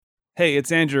Hey,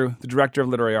 it's Andrew, the Director of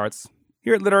Literary Arts.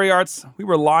 Here at Literary Arts, we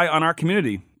rely on our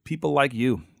community, people like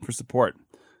you, for support.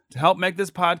 To help make this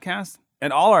podcast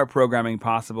and all our programming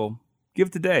possible,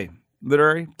 give today.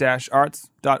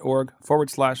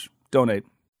 literary-arts.org/donate.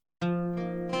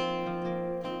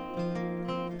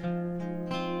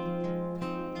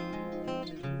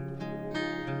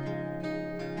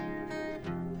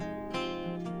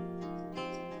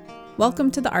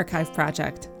 Welcome to the Archive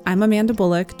Project. I'm Amanda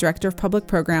Bullock, Director of Public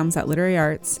Programs at Literary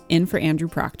Arts, in for Andrew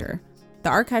Proctor. The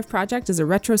Archive Project is a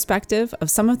retrospective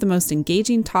of some of the most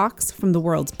engaging talks from the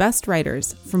world's best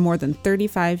writers for more than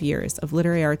 35 years of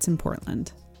literary arts in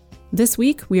Portland. This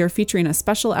week, we are featuring a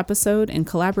special episode in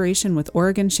collaboration with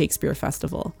Oregon Shakespeare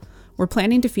Festival. We're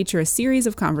planning to feature a series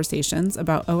of conversations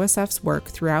about OSF's work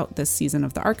throughout this season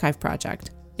of the Archive Project,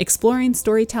 exploring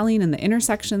storytelling in the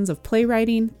intersections of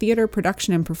playwriting, theater,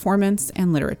 production and performance,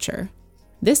 and literature.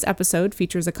 This episode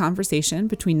features a conversation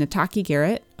between Nataki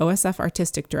Garrett, OSF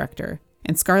Artistic Director,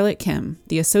 and Scarlett Kim,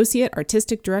 the Associate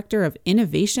Artistic Director of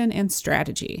Innovation and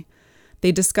Strategy.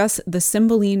 They discuss the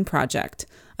Cymbeline project,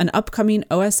 an upcoming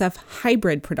OSF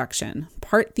hybrid production,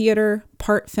 part theater,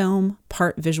 part film,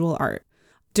 part visual art.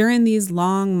 During these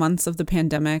long months of the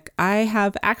pandemic, I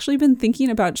have actually been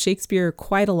thinking about Shakespeare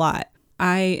quite a lot.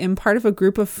 I am part of a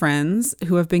group of friends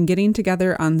who have been getting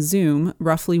together on Zoom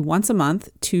roughly once a month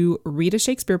to read a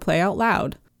Shakespeare play out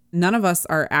loud. None of us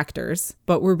are actors,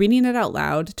 but we're reading it out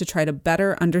loud to try to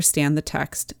better understand the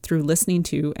text through listening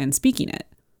to and speaking it.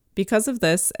 Because of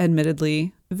this,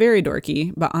 admittedly, very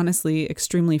dorky, but honestly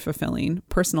extremely fulfilling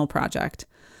personal project,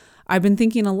 I've been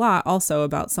thinking a lot also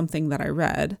about something that I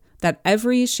read, that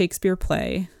every Shakespeare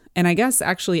play, and I guess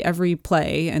actually every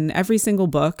play and every single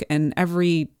book and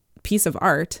every piece of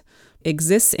art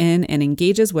exists in and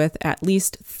engages with at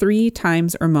least 3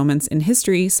 times or moments in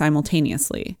history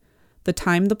simultaneously. The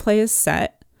time the play is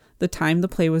set, the time the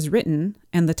play was written,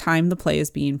 and the time the play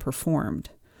is being performed.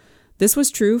 This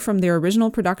was true from their original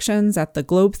productions at the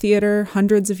Globe Theatre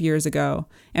hundreds of years ago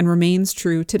and remains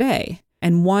true today.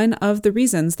 And one of the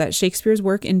reasons that Shakespeare's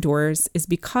work endures is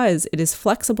because it is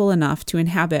flexible enough to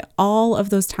inhabit all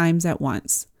of those times at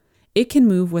once. It can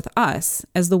move with us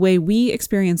as the way we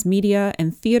experience media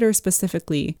and theater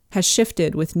specifically has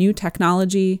shifted with new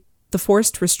technology, the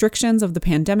forced restrictions of the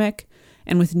pandemic,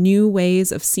 and with new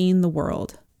ways of seeing the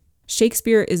world.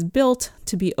 Shakespeare is built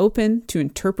to be open to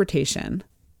interpretation.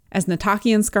 As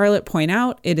Nataki and Scarlett point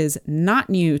out, it is not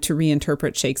new to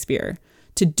reinterpret Shakespeare.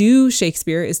 To do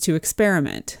Shakespeare is to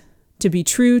experiment. To be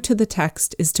true to the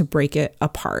text is to break it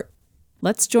apart.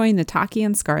 Let's join Nataki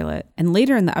and Scarlett, and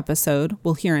later in the episode,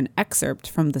 we'll hear an excerpt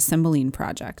from the Cymbeline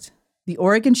project. The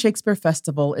Oregon Shakespeare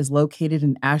Festival is located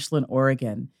in Ashland,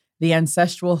 Oregon, the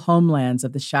ancestral homelands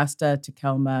of the Shasta,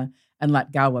 Takelma, and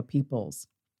Latgawa peoples.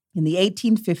 In the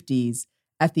 1850s,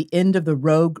 at the end of the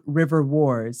Rogue River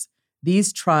Wars,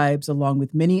 these tribes, along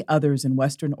with many others in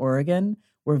Western Oregon,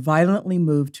 were violently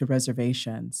moved to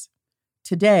reservations.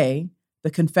 Today, the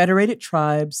Confederated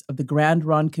Tribes of the Grand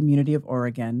Ronde Community of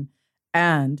Oregon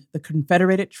and the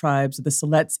Confederated Tribes of the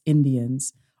Siletz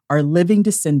Indians are living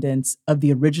descendants of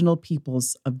the original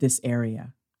peoples of this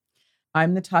area.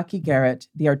 I'm Nataki Garrett,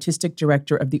 the Artistic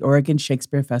Director of the Oregon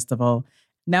Shakespeare Festival.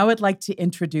 Now I'd like to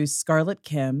introduce Scarlett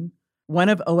Kim, one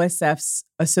of OSF's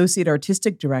Associate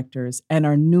Artistic Directors and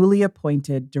our newly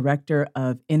appointed Director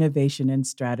of Innovation and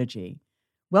Strategy.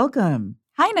 Welcome.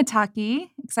 Hi,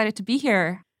 Nataki. Excited to be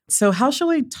here. So how shall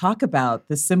we talk about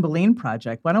the Cymbeline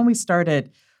project? Why don't we start at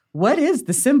what is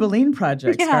the Cymbeline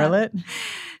project, Scarlett?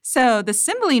 So the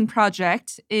Cymbeline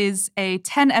project is a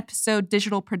 10-episode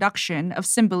digital production of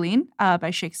Cymbeline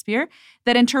by Shakespeare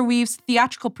that interweaves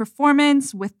theatrical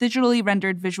performance with digitally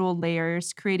rendered visual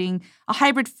layers, creating a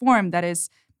hybrid form that is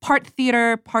part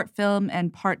theater, part film,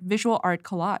 and part visual art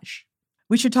collage.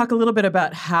 We should talk a little bit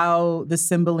about how the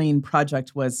Cymbeline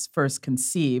project was first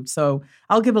conceived. So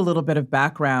I'll give a little bit of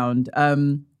background.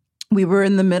 We were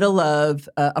in the middle of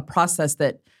a process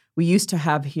that we used to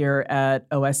have here at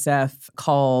OSF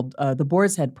called the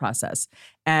Boar's Head process.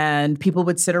 And people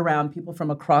would sit around, people from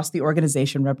across the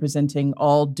organization representing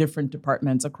all different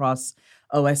departments across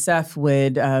OSF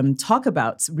would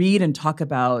read and talk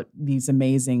about these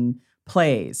amazing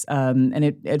plays. And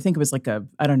I think it was like a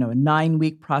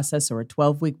 9-week process or a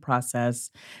 12-week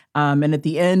process. And at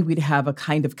the end, we'd have a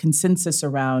kind of consensus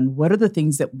around what are the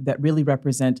things that really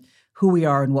represent who we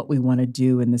are and what we want to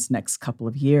do in this next couple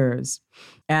of years.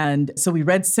 And so we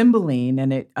read Cymbeline,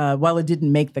 and while it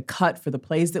didn't make the cut for the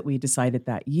plays that we decided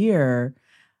that year,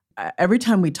 every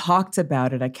time we talked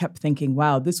about it, I kept thinking,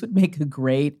 wow, this would make a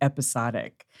great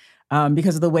episodic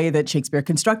because of the way that Shakespeare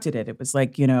constructed it. It was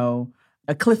like,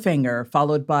 a cliffhanger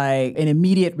followed by an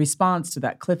immediate response to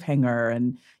that cliffhanger,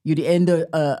 and you'd end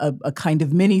a kind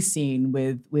of mini scene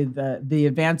with the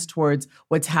advance towards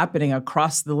what's happening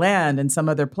across the land in some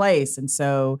other place. And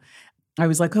so I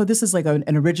was like, oh, this is like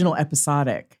an original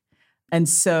episodic. And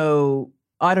so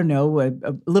I don't know,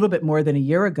 a little bit more than a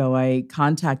year ago, I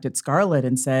contacted Scarlett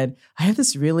and said, I have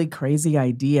this really crazy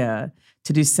idea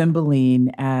to do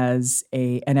Cymbeline as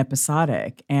an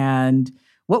episodic. And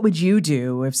what would you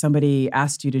do if somebody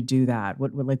asked you to do that?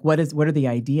 What are the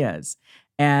ideas?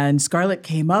 And Scarlett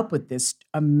came up with this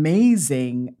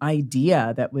amazing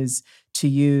idea that was to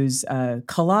use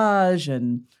collage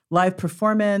and live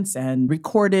performance and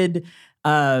recorded.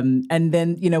 And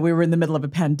then, we were in the middle of a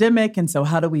pandemic. And so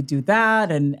how do we do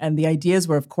that? And the ideas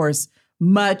were, of course,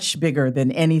 much bigger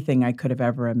than anything I could have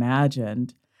ever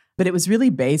imagined. But it was really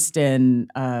based in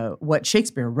what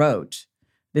Shakespeare wrote,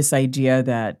 this idea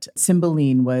that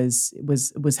Cymbeline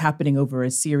was happening over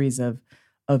a series of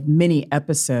mini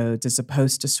episodes as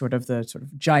opposed to sort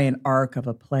of giant arc of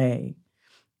a play.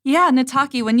 Yeah,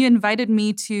 Nataki, when you invited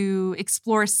me to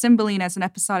explore Cymbeline as an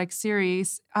episodic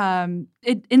series,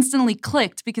 it instantly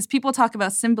clicked because people talk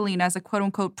about Cymbeline as a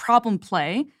quote-unquote problem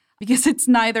play because it's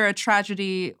neither a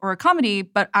tragedy or a comedy,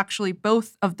 but actually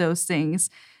both of those things,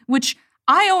 which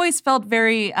I always felt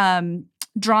very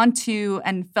drawn to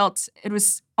and felt it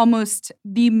was almost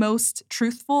the most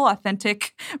truthful,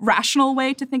 authentic, rational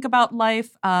way to think about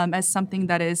life as something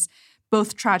that is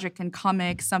both tragic and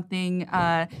comic, something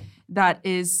that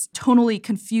is tonally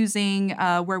confusing,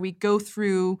 where we go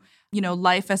through,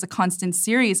 life as a constant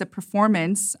series, a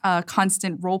performance, a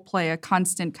constant role play, a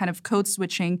constant kind of code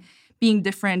switching, being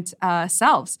different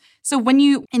selves. So when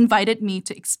you invited me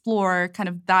to explore kind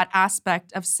of that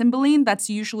aspect of Cymbeline, that's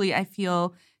usually, I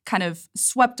feel, kind of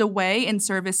swept away in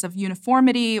service of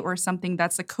uniformity or something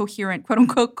that's a coherent, quote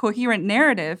unquote, coherent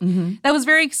narrative. Mm-hmm. That was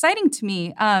very exciting to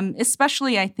me,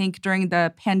 especially I think during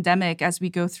the pandemic as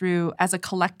we go through as a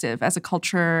collective, as a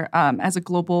culture, as a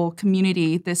global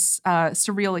community, this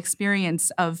surreal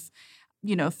experience of,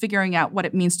 figuring out what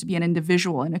it means to be an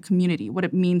individual in a community, what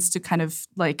it means to kind of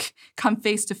like come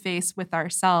face to face with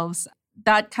ourselves.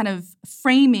 That kind of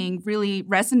framing really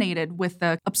resonated with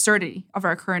the absurdity of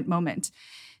our current moment.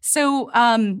 So,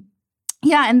 and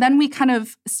then we kind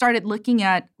of started looking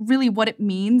at really what it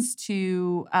means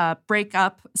to break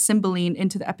up Cymbeline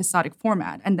into the episodic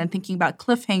format, and then thinking about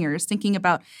cliffhangers,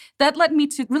 that led me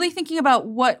to really thinking about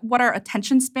what our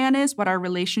attention span is, what our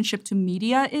relationship to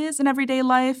media is in everyday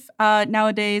life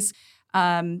nowadays.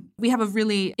 We have a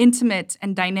really intimate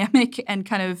and dynamic and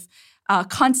kind of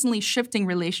constantly shifting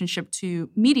relationship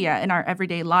to media in our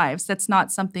everyday lives. That's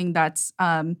not something that's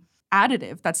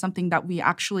additive. That's something that we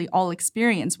actually all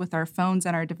experience with our phones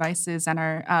and our devices and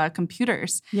our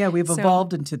computers. Yeah, we've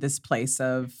evolved into this place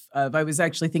of I was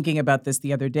actually thinking about this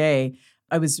the other day.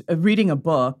 I was reading a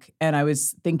book and I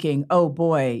was thinking, oh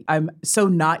boy, I'm so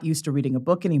not used to reading a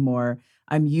book anymore.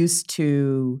 I'm used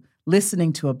to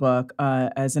listening to a book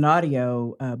as an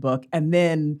audio book and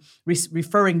then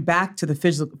referring back to the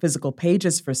physical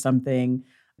pages for something.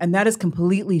 And that has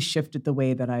completely shifted the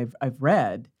way that I've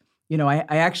read.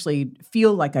 I actually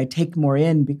feel like I take more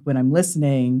in when I'm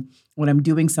listening, when I'm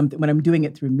doing something, when I'm doing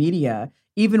it through media,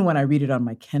 even when I read it on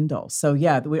my Kindle. So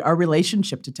yeah, our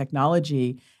relationship to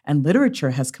technology and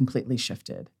literature has completely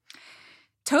shifted.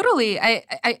 Totally.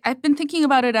 I've been thinking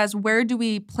about it as where do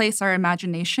we place our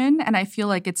imagination? And I feel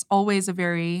like it's always a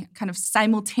very kind of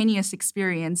simultaneous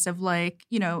experience of like,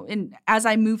 as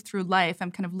I move through life,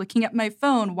 I'm kind of looking at my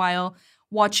phone while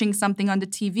watching something on the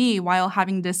TV, while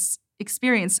having this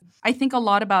experience. I think a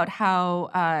lot about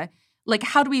how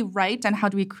do we write and how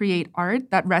do we create art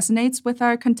that resonates with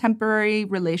our contemporary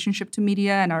relationship to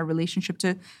media and our relationship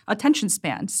to attention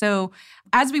span. So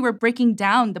as we were breaking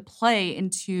down the play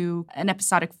into an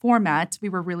episodic format, we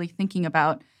were really thinking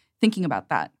about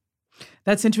that.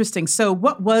 That's interesting. So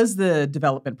what was the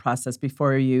development process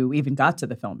before you even got to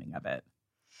the filming of it?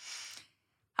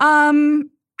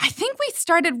 I think we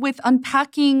started with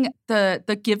unpacking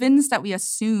the givens that we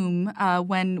assume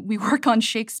when we work on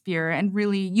Shakespeare and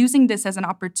really using this as an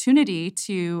opportunity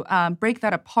to break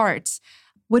that apart.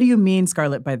 What do you mean,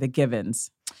 Scarlett, by the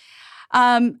givens?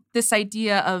 This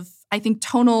idea of, I think,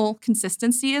 tonal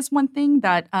consistency is one thing,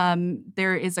 that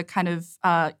there is a kind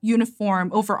of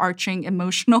uniform, overarching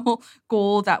emotional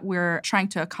goal that we're trying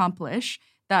to accomplish,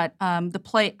 that the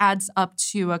play adds up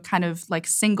to a kind of like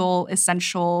single,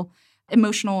 essential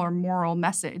emotional or moral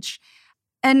message.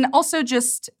 And also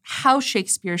just how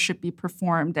Shakespeare should be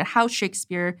performed and how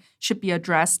Shakespeare should be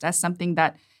addressed as something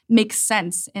that makes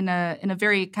sense in a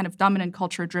very kind of dominant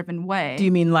culture driven way. Do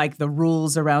you mean like the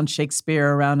rules around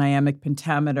Shakespeare, around iambic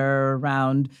pentameter,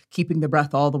 around keeping the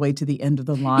breath all the way to the end of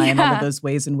the line, all of those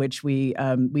ways in which we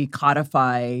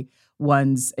codify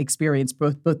one's experience,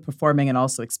 both performing and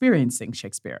also experiencing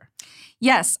Shakespeare?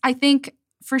 Yes, I think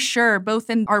for sure, both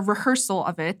in our rehearsal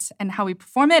of it and how we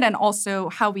perform it and also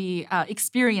how we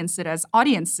experience it as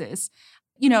audiences.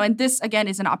 And this, again,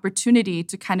 is an opportunity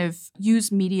to kind of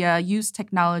use media, use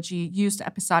technology, use the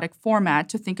episodic format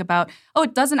to think about,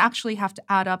 it doesn't actually have to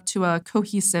add up to a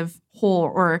cohesive whole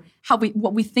or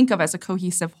what we think of as a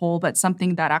cohesive whole, but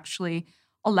something that actually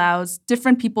allows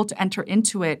different people to enter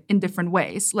into it in different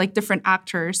ways, like different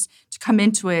actors to come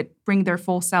into it, bring their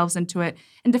full selves into it,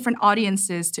 and different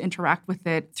audiences to interact with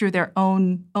it through their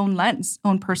own lens,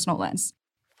 own personal lens.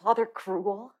 Father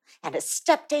cruel and a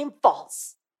stepdame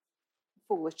false.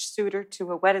 Foolish suitor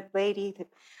to a wedded lady that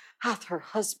hath her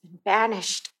husband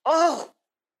banished. Oh,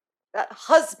 that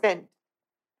husband!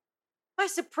 My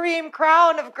supreme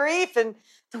crown of grief and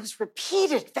those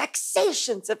repeated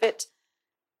vexations of it.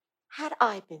 Had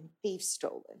I been thief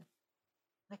stolen,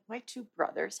 like my two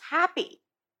brothers, happy.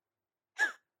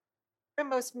 And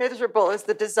most miserable is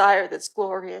the desire that's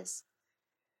glorious.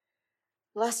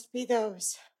 Blessed be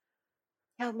those,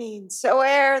 how mean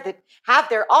soe'er, that have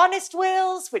their honest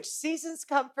wills, which seasons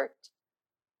comfort.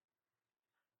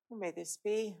 Who may this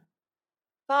be?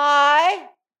 Fie!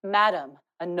 Madam,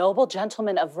 a noble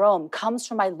gentleman of Rome comes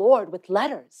from my lord with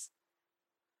letters.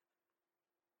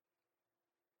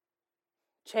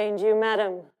 Change you,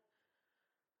 madam.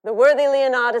 The worthy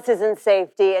Leonatus is in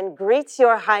safety and greets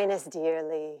your highness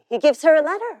dearly. He gives her a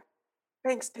letter.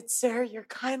 Thanks, good sir, you're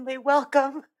kindly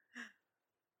welcome.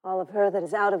 All of her that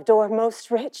is out of door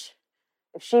most rich.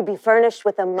 If she be furnished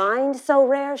with a mind so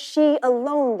rare, she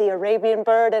alone the Arabian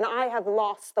bird, and I have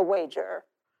lost the wager.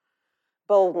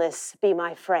 Boldness be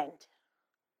my friend.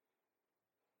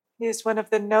 He is one of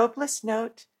the noblest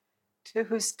note, to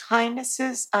whose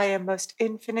kindnesses I am most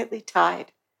infinitely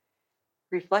tied.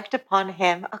 Reflect upon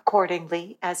him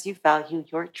accordingly as you value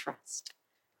your trust.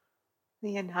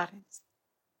 Leonatus.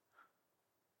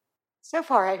 So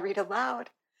far I read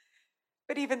aloud,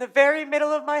 but even the very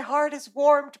middle of my heart is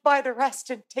warmed by the rest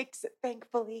and takes it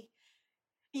thankfully.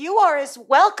 You are as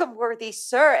welcome, worthy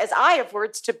sir, as I have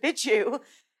words to bid you,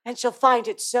 and shall find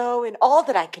it so in all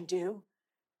that I can do.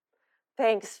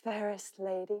 Thanks, fairest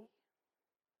lady.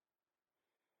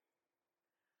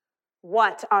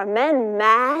 What, are men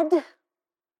mad?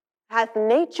 Hath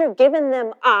nature given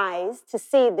them eyes to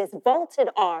see this vaulted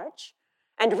arch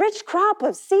and rich crop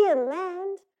of sea and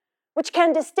land, which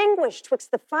can distinguish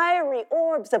twixt the fiery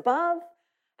orbs above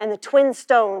and the twin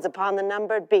stones upon the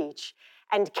numbered beach?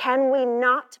 And can we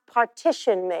not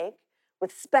partition make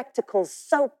with spectacles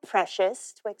so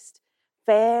precious twixt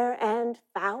fair and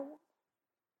foul?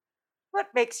 What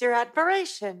makes your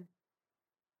admiration?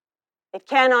 It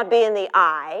cannot be in the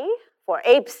eye, for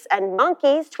apes and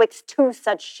monkeys twixt two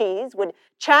such sheaves would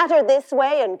chatter this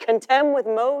way and contemn with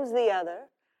mows the other.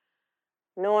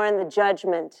 Nor in the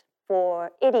judgment,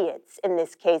 for idiots in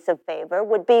this case of favor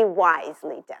would be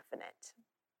wisely definite.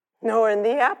 Nor in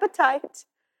the appetite.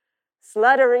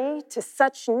 Sluttery to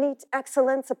such neat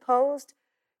excellence opposed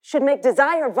should make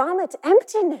desire vomit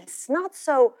emptiness, not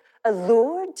so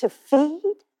allured to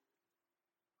feed.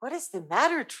 What is the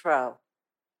matter, Tro?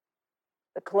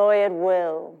 The cloyed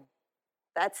will,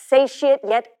 that satiate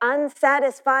yet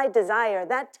unsatisfied desire,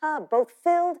 that tub both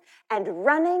filled and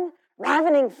running,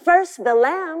 ravening first the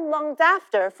lamb, longed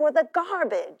after for the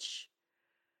garbage.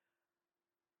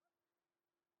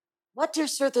 What, dear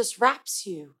sir, this wraps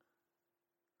you?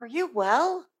 Are you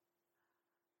well?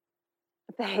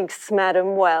 Thanks,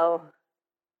 madam, well.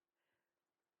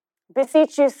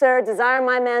 Beseech you, sir, desire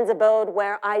my man's abode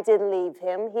where I did leave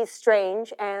him. He's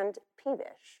strange and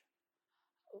peevish.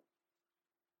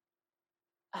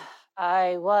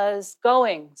 I was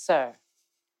going, sir,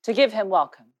 to give him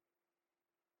welcome.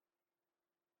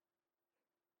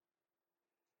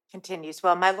 Continues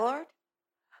well, my lord.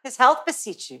 His health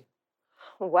beseech you.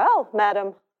 Well,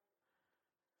 madam.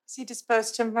 Is he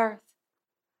disposed to mirth?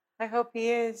 I hope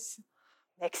he is.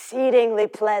 Exceedingly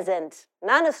pleasant.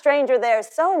 None a stranger there,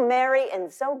 so merry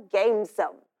and so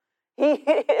gamesome. He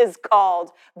is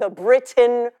called the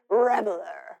Britain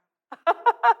Reveller.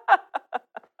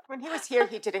 When he was here,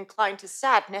 he did incline to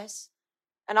sadness,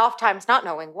 and oft times not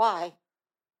knowing why.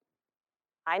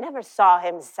 I never saw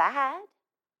him sad.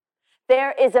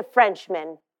 There is a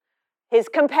Frenchman, his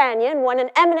companion, one an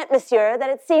eminent monsieur that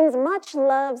it seems much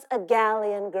loves a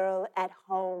galleon girl at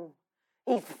home.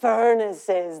 He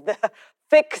furnaces the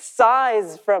thick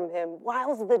sighs from him,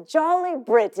 whilst the jolly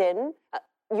Briton,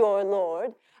 your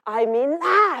lord, I mean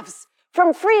laughs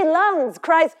from free lungs,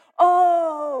 cries,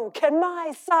 oh, can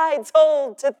my sides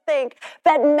hold to think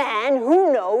that man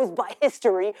who knows by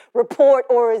history, report,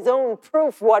 or his own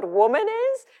proof what woman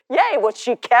is, yea, what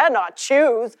she cannot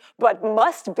choose, but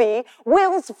must be,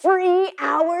 wills free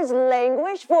hours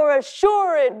languish for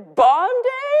assured bondage?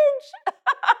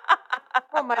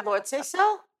 Oh, my lord, say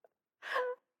so?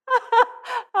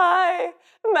 Aye,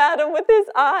 madam, with his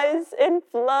eyes in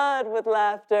flood with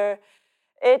laughter,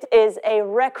 it is a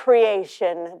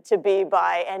recreation to be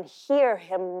by and hear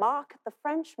him mock the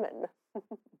Frenchman.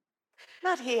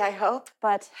 Not he, I hope.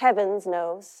 But heavens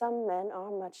knows some men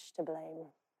are much to blame.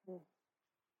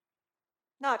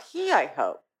 Not he, I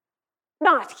hope.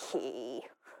 Not he,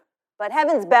 but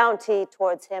heaven's bounty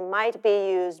towards him might be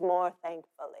used more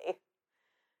thankfully.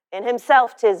 In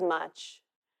himself 'tis much,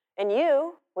 in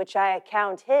you, which I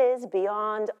account his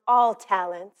beyond all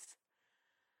talents,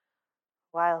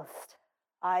 whilst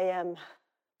I am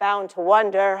bound to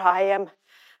wonder, I am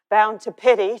bound to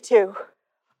pity, too.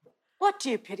 What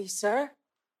do you pity, sir?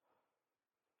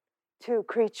 Two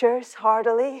creatures,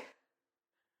 heartily.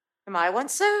 Am I one,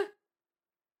 sir?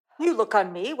 You look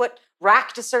on me. What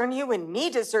wrack discern you in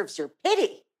me deserves your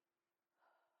pity.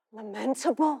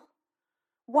 Lamentable?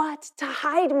 What, to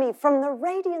hide me from the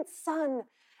radiant sun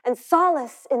and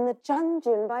solace in the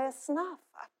dungeon by a snuff?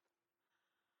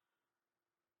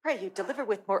 Pray you, deliver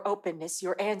with more openness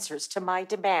your answers to my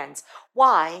demands.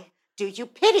 Why do you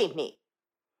pity me?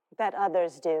 That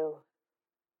others do.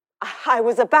 I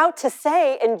was about to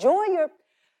say, enjoy your...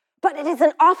 But it is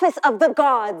an office of the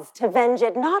gods to venge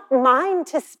it, not mine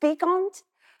to speak on't.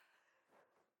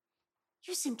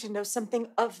 You seem to know something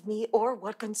of me or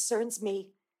what concerns me.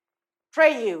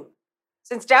 Pray you,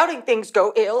 since doubting things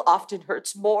go ill often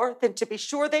hurts more than to be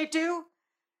sure they do,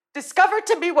 discover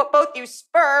to me what both you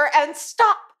spur and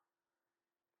stop.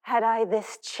 Had I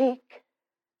this cheek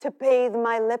to bathe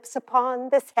my lips upon,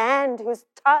 this hand whose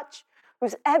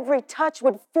every touch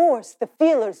would force the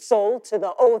feeler's soul to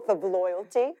the oath of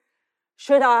loyalty,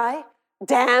 should I,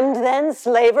 damned then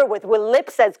slaver with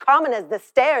lips as common as the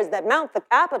stairs that mount the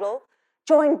Capitol,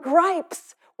 join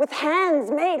gripes with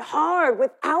hands made hard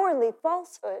with hourly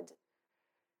falsehood?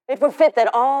 It were fit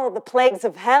that all the plagues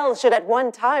of hell should at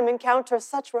one time encounter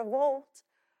such revolt.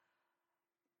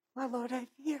 My lord, I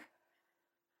fear,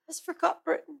 has forgot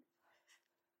Britain.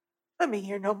 Let me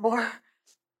hear no more.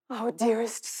 Oh,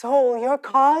 dearest soul, your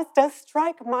cause does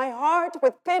strike my heart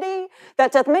with pity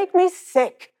that doth make me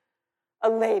sick. A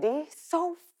lady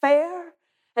so fair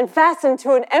and fastened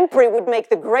to an empery would make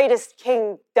the greatest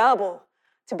king double,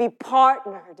 to be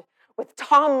partnered with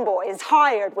tomboys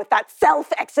hired with that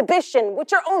self-exhibition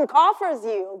which your own coffers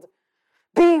yield.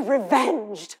 Be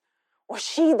revenged, or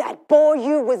she that bore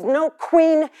you was no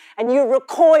queen, and you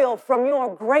recoil from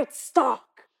your great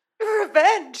stock.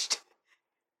 Revenged?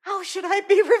 How should I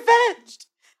be revenged?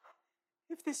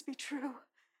 If this be true,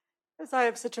 as I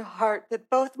have such a heart that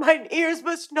both mine ears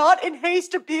must not in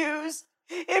haste abuse,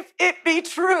 if it be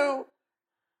true,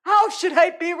 how should I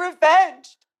be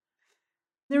revenged?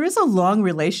 There is a long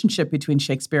relationship between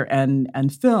Shakespeare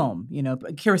and film. You know,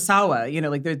 Kurosawa. You know,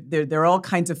 like there are all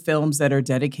kinds of films that are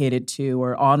dedicated to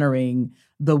or honoring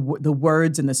the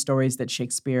words and the stories that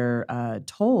Shakespeare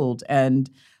told.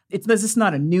 And this is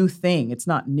not a new thing. It's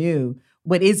not new.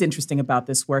 What is interesting about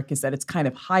this work is that it's kind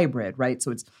of hybrid, right?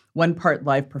 So it's one part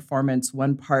live performance,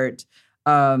 one part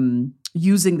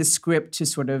using the script to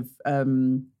sort of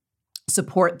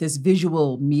support this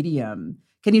visual medium.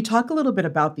 Can you talk a little bit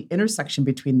about the intersection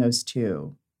between those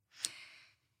two?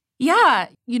 Yeah,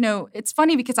 it's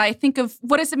funny because I think of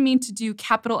what does it mean to do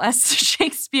capital S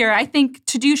Shakespeare? I think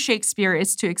to do Shakespeare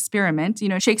is to experiment.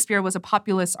 Shakespeare was a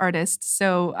populist artist.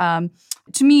 So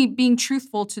to me, being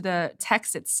truthful to the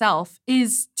text itself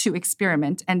is to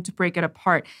experiment and to break it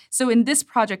apart. So in this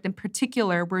project in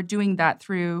particular, we're doing that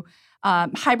through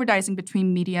hybridizing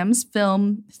between mediums,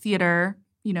 film, theater,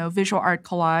 visual art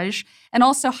collage, and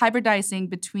also hybridizing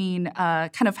between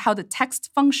kind of how the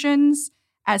text functions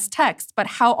as text, but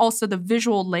how also the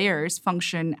visual layers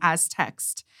function as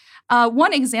text.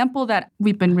 One example that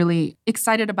we've been really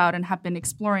excited about and have been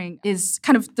exploring is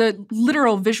kind of the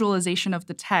literal visualization of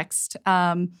the text.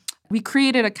 We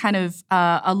created a kind of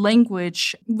a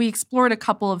language. We explored a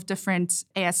couple of different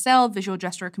ASL, visual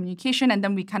gesture communication, and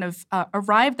then we kind of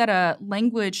arrived at a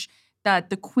language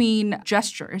that the Queen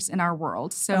gestures in our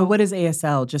world. So, what is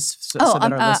ASL? Just so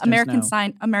that our listeners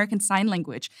know. American Sign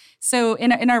Language. So,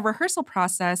 in our rehearsal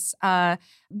process,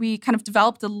 we kind of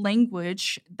developed a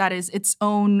language that is its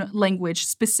own language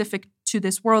specific to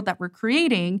this world that we're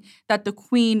creating that the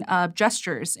queen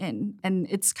gestures in. And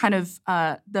it's kind of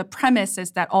the premise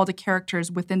is that all the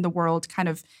characters within the world kind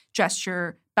of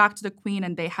gesture back to the queen,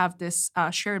 and they have this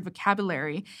shared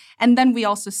vocabulary. And then we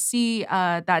also see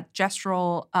that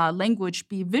gestural language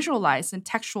be visualized in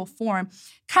textual form,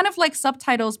 kind of like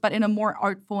subtitles, but in a more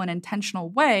artful and intentional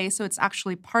way. So it's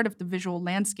actually part of the visual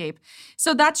landscape.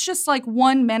 So that's just like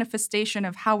one manifestation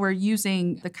of how we're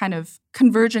using the kind of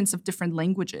convergence of different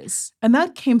languages. And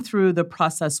that came through the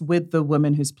process with the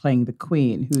woman who's playing the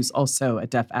queen, who's also a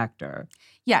deaf actor.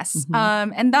 Yes.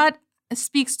 Mm-hmm. And that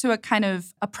speaks to a kind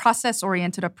of a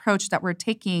process-oriented approach that we're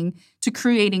taking to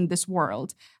creating this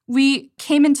world. We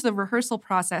came into the rehearsal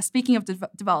process, speaking of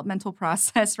developmental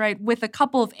process, right, with a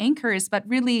couple of anchors, but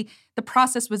really the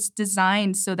process was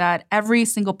designed so that every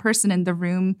single person in the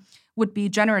room would be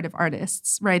generative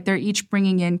artists, right? They're each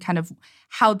bringing in kind of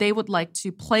how they would like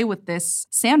to play with this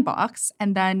sandbox.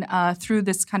 And then through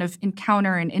this kind of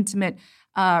encounter and intimate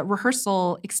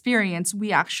rehearsal experience,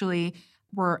 we actually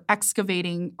were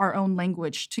excavating our own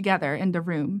language together in the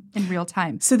room in real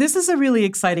time. So this is a really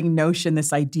exciting notion,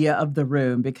 this idea of the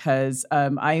room, because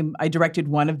I directed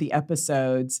one of the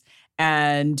episodes,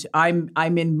 and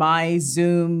I'm in my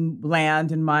Zoom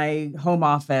land in my home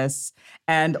office,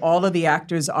 and all of the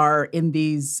actors are in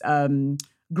these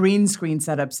green screen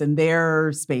setups in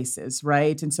their spaces,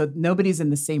 right? And so nobody's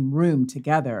in the same room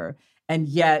together, and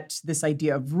yet this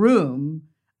idea of room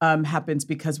happens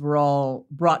because we're all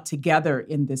brought together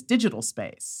in this digital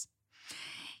space.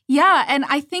 Yeah, and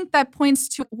I think that points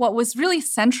to what was really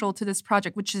central to this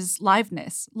project, which is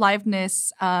liveness.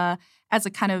 Liveness as a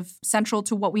kind of central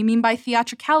to what we mean by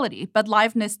theatricality. But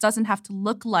liveness doesn't have to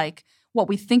look like what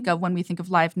we think of when we think of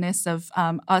liveness, of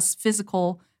us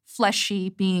physical, fleshy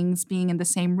beings being in the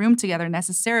same room together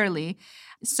necessarily.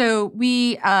 So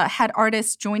we had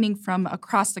artists joining from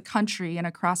across the country and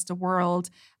across the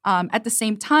world at the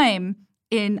same time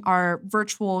in our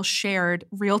virtual shared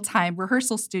real-time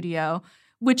rehearsal studio,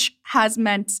 which has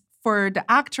meant for the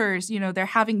actors, they're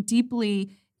having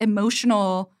deeply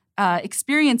emotional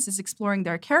experiences exploring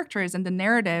their characters and the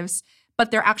narratives,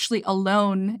 but they're actually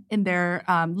alone in their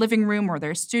living room or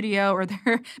their studio or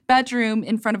their bedroom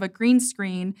in front of a green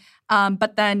screen.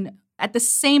 But then at the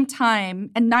same time,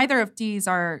 and neither of these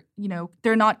are,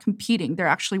 they're not competing. They're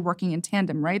actually working in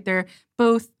tandem, right? They're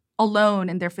both alone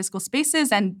in their physical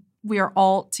spaces, and we are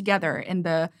all together in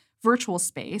the virtual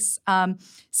space.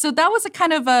 So that was a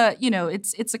kind of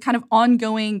it's a kind of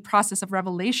ongoing process of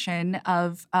revelation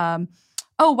of,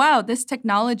 oh, wow, this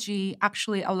technology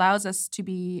actually allows us to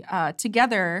be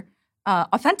together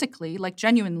authentically, like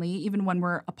genuinely, even when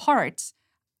we're apart.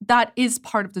 That is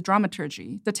part of the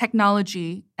dramaturgy. The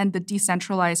technology and the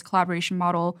decentralized collaboration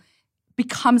model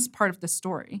becomes part of the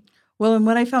story. Well, and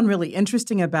what I found really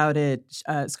interesting about it,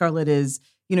 Scarlett, is,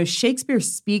 Shakespeare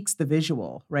speaks the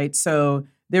visual, right? So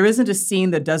there isn't a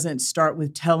scene that doesn't start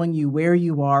with telling you where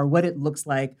you are, what it looks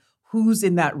like, who's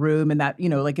in that room, and that,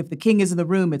 like if the king is in the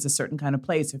room, it's a certain kind of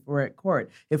place. If we're at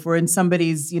court, if we're in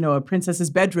somebody's, a princess's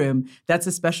bedroom, that's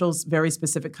a special, very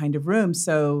specific kind of room.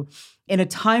 So in a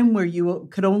time where you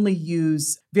could only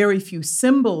use very few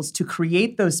symbols to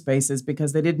create those spaces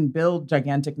because they didn't build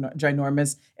gigantic,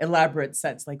 ginormous, elaborate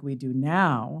sets like we do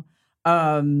now,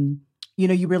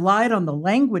 you relied on the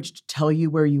language to tell you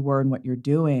where you were and what you're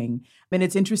doing. I mean,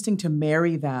 it's interesting to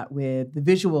marry that with the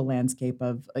visual landscape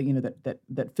of,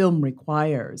 that film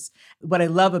requires. What I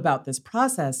love about this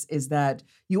process is that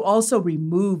you also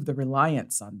remove the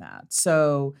reliance on that.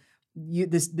 So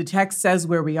the text says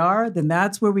where we are, then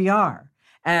that's where we are.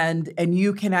 And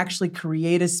you can actually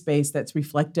create a space that's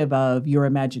reflective of your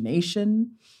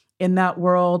imagination in that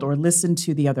world, or listen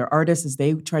to the other artists as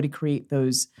they try to create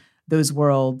those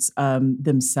worlds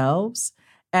themselves.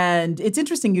 And it's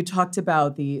interesting, you talked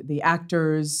about the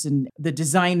actors and the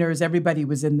designers, everybody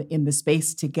was in the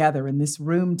space together, in this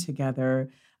room together,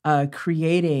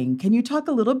 creating. Can you talk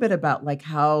a little bit about like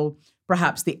how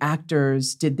perhaps the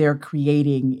actors did their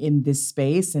creating in this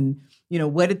space, and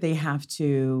what did they have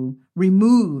to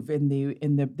remove in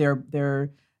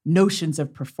their notions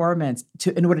of performance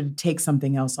in order to take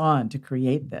something else on to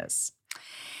create this?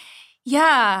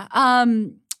 Yeah,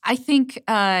 I think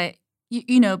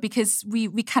because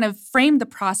we kind of framed the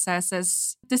process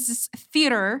as this is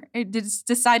theater. It is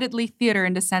decidedly theater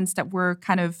in the sense that we're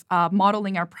kind of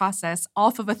modeling our process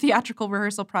off of a theatrical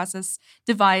rehearsal process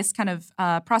device kind of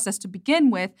process to begin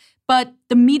with. But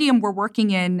the medium we're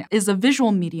working in is a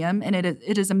visual medium, and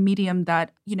it is a medium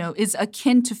that, is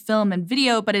akin to film and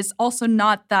video, but is also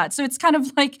not that. So it's kind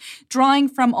of like drawing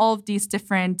from all of these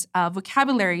different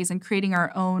vocabularies and creating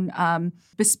our own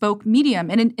bespoke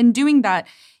medium. And in doing that,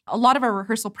 a lot of our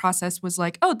rehearsal process was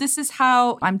like, oh, this is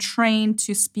how I'm trained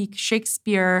to speak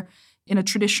Shakespeare in a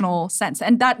traditional sense.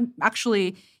 And that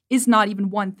actually is not even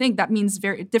one thing. That means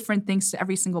very different things to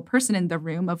every single person in the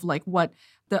room of like what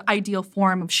the ideal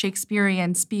form of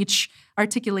Shakespearean speech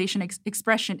articulation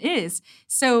expression is.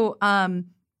 So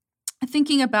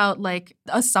thinking about like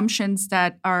assumptions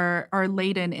that are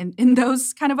laden in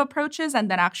those kind of approaches, and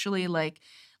then actually like,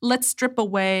 let's strip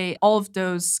away all of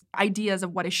those ideas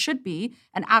of what it should be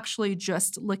and actually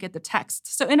just look at the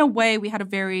text. So in a way, we had a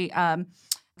very kind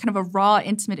of a raw,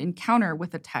 intimate encounter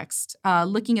with the text,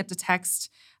 looking at the text,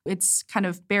 it's kind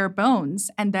of bare bones,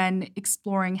 and then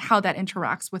exploring how that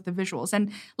interacts with the visuals.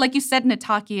 And like you said,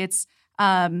 Nataki, it's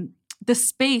the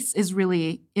space is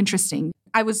really interesting.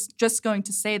 I was just going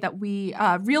to say that we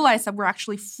realized that we're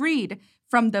actually freed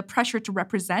from the pressure to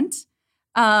represent,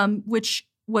 which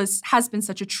has been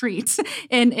such a treat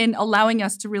in allowing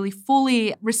us to really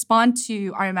fully respond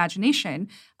to our imagination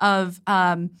of,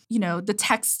 the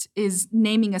text is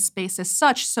naming a space as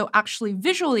such. So actually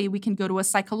visually, we can go to a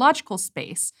psychological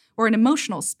space or an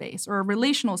emotional space or a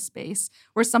relational space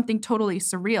or something totally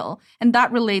surreal. And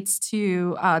that relates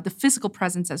to the physical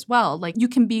presence as well. Like you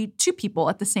can be two people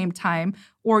at the same time,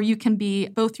 or you can be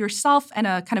both yourself and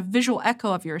a kind of visual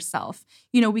echo of yourself.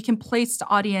 We can place the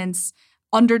audience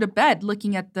under the bed,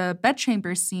 looking at the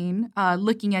bedchamber scene,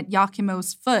 looking at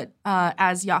Iachimo's foot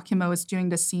as Iachimo is doing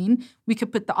the scene. We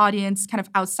could put the audience kind of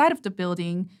outside of the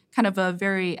building, kind of a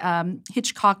very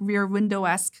Hitchcock Rear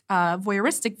Window-esque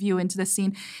voyeuristic view into the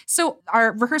scene. So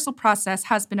our rehearsal process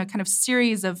has been a kind of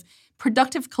series of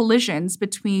productive collisions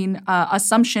between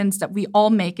assumptions that we all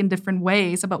make in different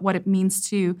ways about what it means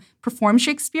to perform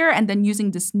Shakespeare, and then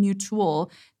using this new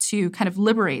tool to kind of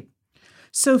liberate.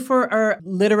 So for our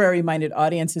literary-minded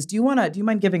audiences, do you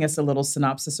mind giving us a little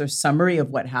synopsis or summary of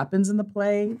what happens in the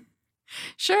play?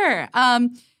 Sure.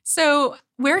 So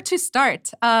where to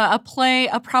start? A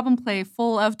problem play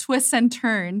full of twists and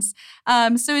turns.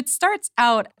 So it starts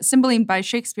out, Cymbeline by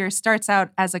Shakespeare starts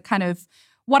out as a kind of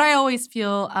what I always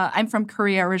feel, I'm from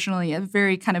Korea originally, a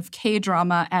very kind of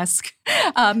K-drama-esque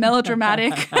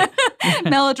melodramatic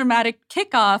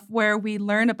kickoff where we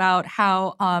learn about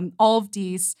how all of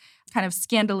these kind of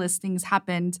scandalous things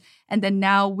happened. And then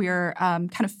now we're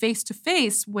kind of face to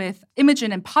face with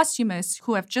Imogen and Posthumus,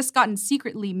 who have just gotten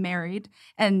secretly married.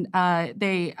 And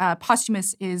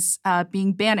Posthumus is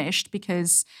being banished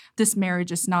because this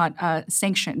marriage is not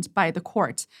sanctioned by the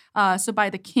court. So by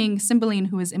the king, Cymbeline,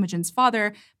 who is Imogen's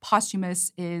father,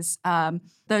 Posthumus is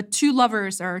the two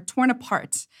lovers are torn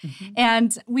apart. Mm-hmm.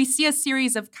 And we see a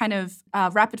series of kind of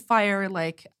rapid fire,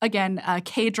 like, again,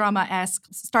 K-drama-esque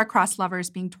star-crossed lovers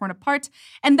being torn apart.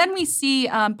 And then we see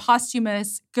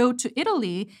Posthumus go to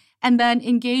Italy and then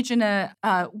engage in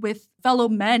with fellow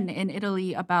men in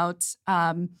Italy about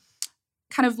kind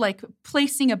of like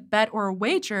placing a bet or a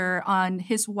wager on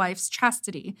his wife's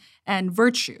chastity and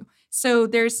virtue. So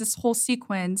there's this whole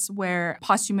sequence where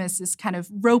Posthumus is kind of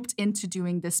roped into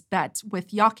doing this bet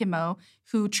with Iachimo,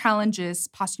 who challenges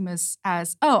Posthumus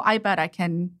as, oh, I bet I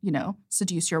can,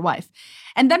 seduce your wife.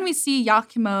 And then we see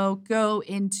Iachimo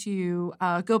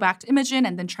go back to Imogen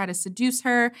and then try to seduce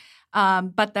her.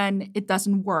 But then it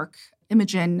doesn't work.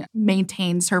 Imogen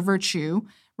maintains her virtue,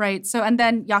 right? So, and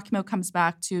then Iachimo comes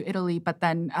back to Italy, but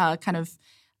then kind of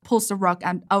pulls the rug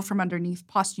out from underneath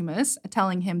Posthumus,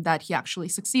 telling him that he actually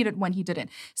succeeded when he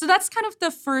didn't. So that's kind of the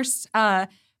first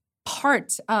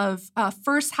part of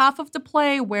first half of the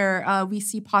play where we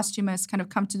see Posthumus kind of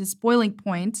come to this boiling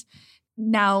point,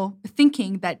 now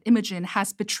thinking that Imogen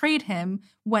has betrayed him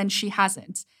when she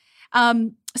hasn't.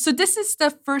 So this is the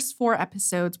first 4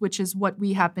 episodes, which is what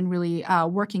we have been really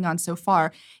working on so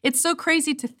far. It's so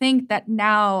crazy to think that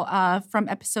now from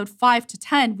episode 5 to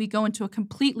 10, we go into a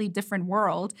completely different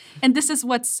world. And this is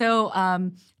what's so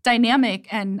dynamic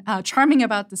and charming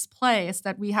about this play is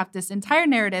that we have this entire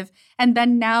narrative. And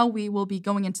then now we will be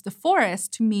going into the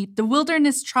forest to meet the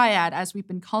wilderness triad, as we've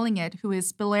been calling it, who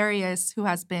is Belarius, who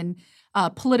has been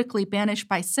politically banished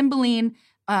by Cymbeline,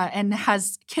 and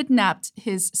has kidnapped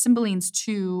Cymbeline's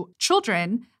 2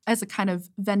 children as a kind of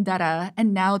vendetta.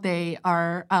 And now they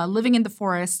are living in the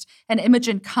forest. And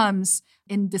Imogen comes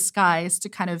in disguise to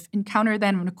kind of encounter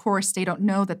them. And of course, they don't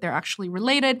know that they're actually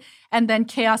related. And then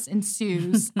chaos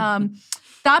ensues.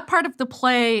 That part of the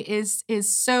play is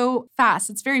so fast.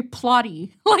 It's very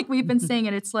plotty, like we've been saying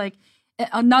it. It's like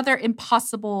another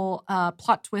impossible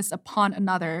plot twist upon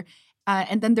another.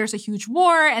 And then there's a huge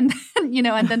war, and then,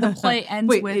 and then the play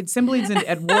ends with Cymbeline's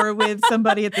at war with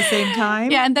somebody at the same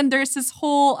time? Yeah, and then there's this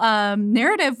whole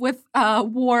narrative with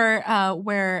war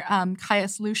where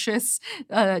Caius Lucius,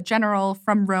 general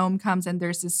from Rome, comes, and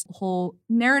there's this whole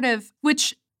narrative,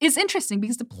 which is interesting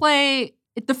because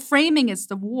the framing is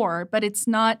the war, but it's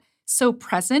not so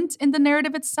present in the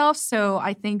narrative itself. So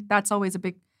I think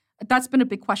that's been a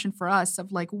big question for us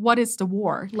of like, what is the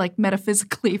war, like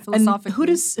metaphysically, philosophically?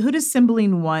 And who does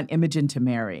Cymbeline want Imogen to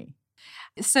marry?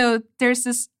 So there's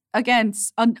this, again,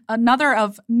 another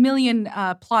of million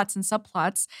plots and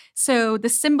subplots. So the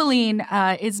Cymbeline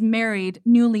is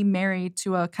newly married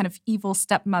to a kind of evil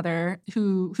stepmother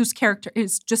whose character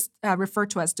is just referred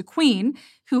to as the queen,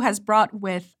 who has brought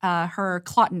with her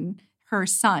Cloten, her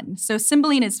son. So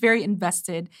Cymbeline is very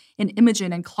invested in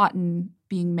Imogen and Cloten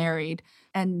being married,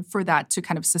 and for that to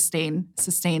kind of sustain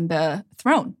the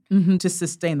throne. Mm-hmm, to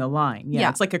sustain the line. Yeah.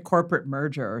 It's like a corporate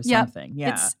merger or something.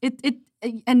 Yeah.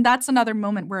 And that's another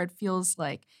moment where it feels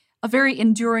like a very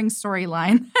enduring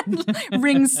storyline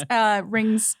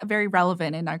rings very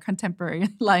relevant in our contemporary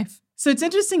life. So it's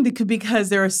interesting because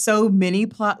there are so many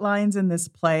plot lines in this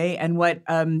play, and what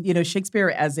Shakespeare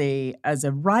as a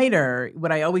writer,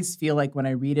 what I always feel like when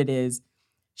I read it is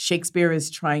Shakespeare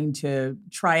is trying to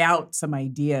try out some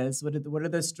ideas. What are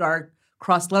the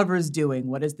star-crossed lovers doing?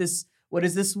 What is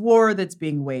this war that's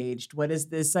being waged? What is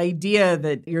this idea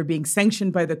that you're being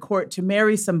sanctioned by the court to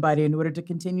marry somebody in order to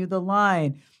continue the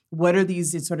line? What are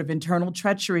these sort of internal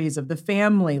treacheries of the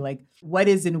family? Like what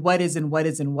is and what is and what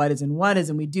is and what is and what is?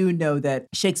 And we do know that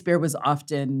Shakespeare was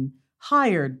often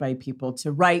hired by people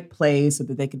to write plays so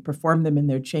that they could perform them in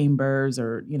their chambers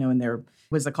or, in their,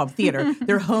 what's it called, theater,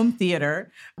 their home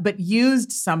theater, but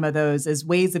used some of those as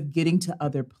ways of getting to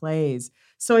other plays.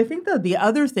 So I think, though, the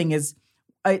other thing is,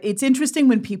 it's interesting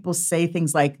when people say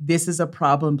things like, this is a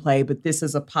problem play, but this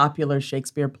is a popular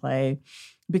Shakespeare play,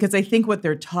 because I think what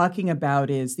they're talking about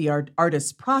is the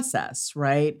artist's process,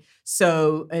 right?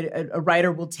 So a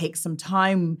writer will take some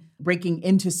time breaking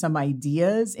into some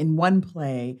ideas in one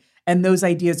play, and those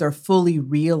ideas are fully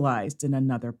realized in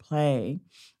another play.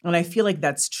 And I feel like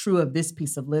that's true of this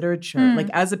piece of literature. Like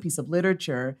as a piece of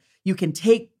literature, you can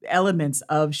take elements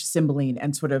of Cymbeline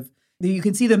and sort of, you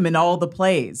can see them in all the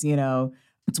plays,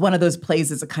 It's one of those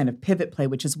plays as a kind of pivot play,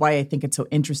 which is why I think it's so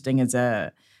interesting as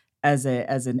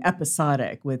an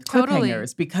episodic with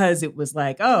cliffhangers, because it was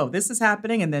like, oh, this is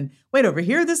happening, and then wait, over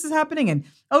here this is happening, and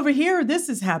over here this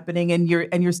is happening, and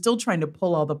you're still trying to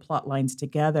pull all the plot lines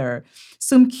together.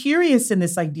 So I'm curious in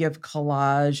this idea of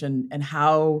collage and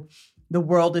how the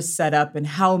world is set up and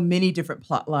how many different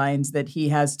plot lines that he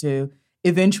has to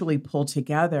eventually pull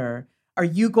together. Are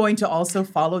you going to also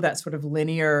follow that sort of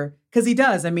linear? Because he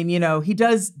does. I mean, he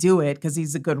does do it because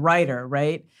he's a good writer,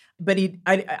 right? But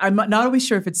I'm not always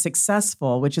sure if it's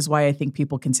successful, which is why I think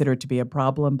people consider it to be a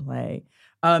problem play.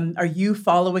 Are you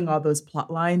following all those plot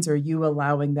lines, or are you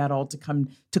allowing that all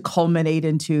to culminate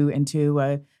into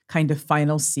a kind of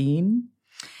final scene?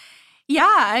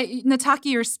 Yeah, Nataki,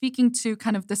 you're speaking to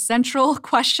kind of the central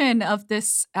question of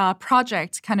this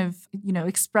project, kind of,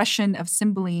 expression of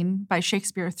Cymbeline by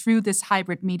Shakespeare through this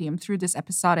hybrid medium, through this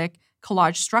episodic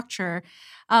collage structure.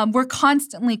 We're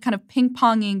constantly kind of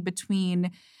ping-ponging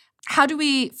between how do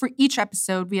we, for each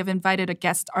episode, we have invited a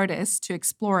guest artist to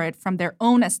explore it from their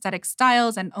own aesthetic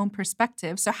styles and own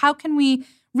perspective. So how can we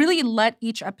really let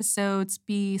each episode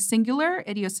be singular,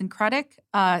 idiosyncratic,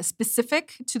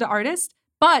 specific to the artist,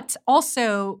 but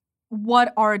also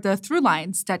what are the through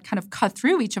lines that kind of cut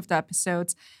through each of the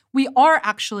episodes? We are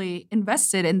actually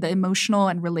invested in the emotional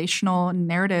and relational and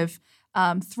narrative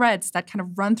threads that kind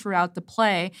of run throughout the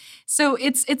play. So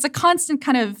it's a constant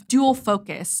kind of dual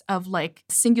focus of like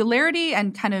singularity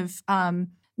and kind of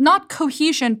not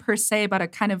cohesion per se, but a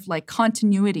kind of like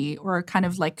continuity or a kind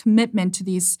of like commitment to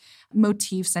these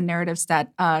motifs and narratives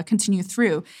that continue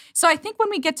through. So I think when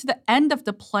we get to the end of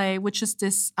the play, which is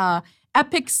this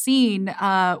epic scene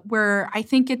where I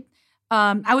think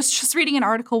I was just reading an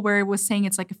article where it was saying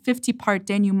it's like a 50-part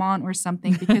denouement or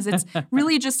something, because it's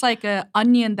really just like an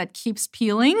onion that keeps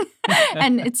peeling.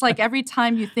 And it's like every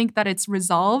time you think that it's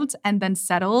resolved and then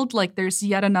settled, like there's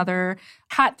yet another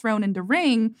hat thrown in the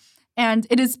ring. And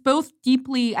it is both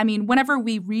deeply, I mean, whenever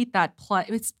we read that play,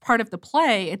 it's part of the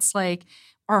play, it's like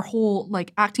our whole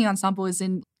like acting ensemble is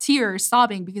in tears,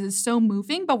 sobbing because it's so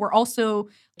moving, but we're also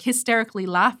hysterically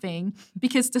laughing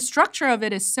because the structure of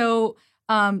it is so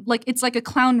like it's like a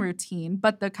clown routine,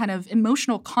 but the kind of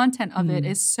emotional content of it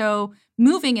is so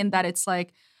moving in that it's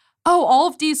like, oh, all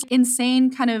of these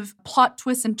insane kind of plot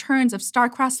twists and turns of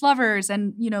star-crossed lovers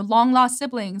and, you know, long-lost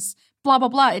siblings, blah, blah,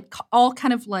 blah. It all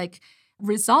kind of like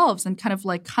resolves and kind of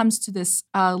like comes to this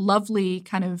lovely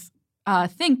kind of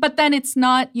thing. But then it's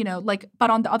not, you know, like, but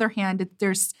on the other hand,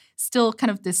 there's still kind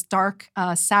of this dark,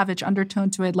 savage undertone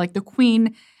to it. Like the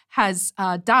queen has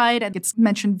died and it's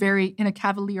mentioned very in a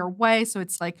cavalier way. So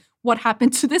it's like, what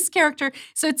happened to this character?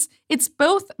 So it's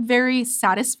both very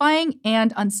satisfying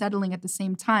and unsettling at the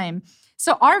same time.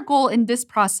 So our goal in this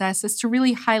process is to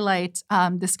really highlight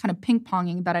this kind of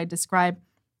ping-ponging that I described,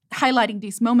 highlighting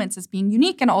these moments as being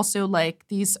unique and also like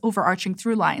these overarching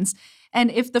through lines. And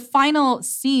if the final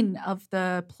scene of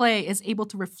the play is able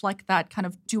to reflect that kind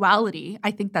of duality,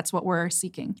 I think that's what we're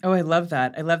seeking. Oh, I love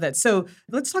that. I love that. So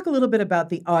let's talk a little bit about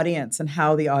the audience and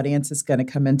how the audience is going to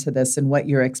come into this and what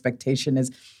your expectation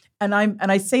is. And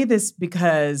I say this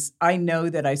because I know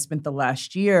that I spent the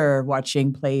last year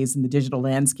watching plays in the digital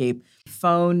landscape,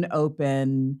 phone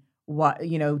open,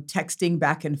 texting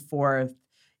back and forth,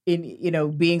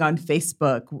 being on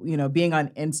Facebook, being on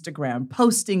Instagram,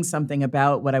 posting something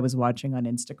about what I was watching on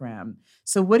Instagram.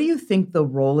 So what do you think the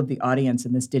role of the audience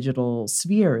in this digital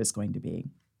sphere is going to be?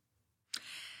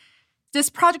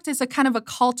 This project is a kind of a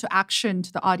call to action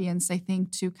to the audience, I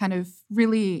think, to kind of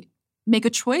really make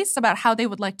a choice about how they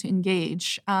would like to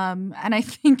engage. And I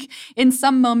think in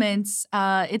some moments,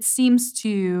 it seems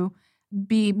to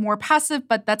be more passive,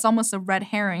 but that's almost a red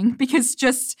herring because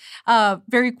just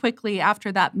very quickly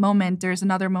after that moment, there's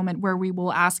another moment where we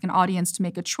will ask an audience to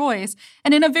make a choice.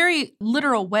 And in a very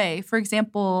literal way, for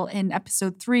example, in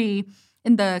episode 3,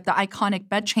 in the iconic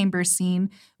bedchamber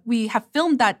scene, we have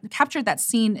captured that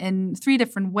scene in 3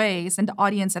 different ways. And the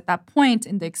audience at that point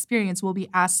in the experience will be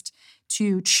asked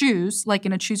to choose, like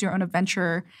in a choose your own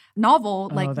adventure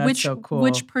novel, like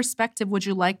which perspective would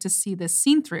you like to see this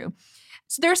scene through?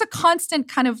 So there's a constant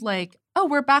kind of like, oh,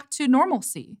 we're back to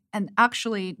normalcy. And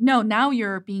actually, no, now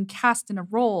you're being cast in a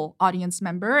role, audience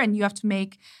member, and you have to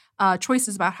make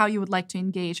choices about how you would like to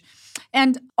engage.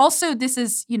 And also this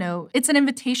is, it's an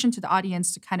invitation to the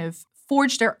audience to kind of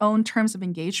forge their own terms of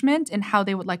engagement and how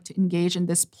they would like to engage in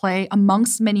this play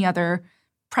amongst many other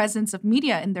presence of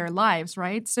media in their lives,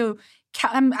 right? So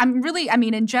I'm really,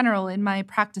 in general, in my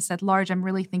practice at large, I'm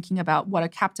really thinking about what a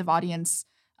captive audience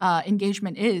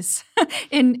engagement is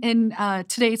in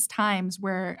today's times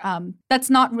where that's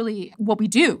not really what we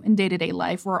do in day-to-day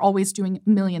life. We're always doing a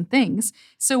million things.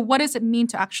 So what does it mean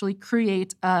to actually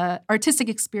create an artistic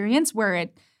experience where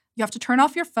you have to turn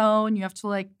off your phone, you have to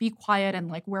like be quiet and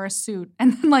like wear a suit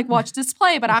and then like watch this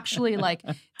play, but actually like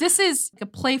this is a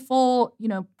playful,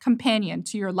 companion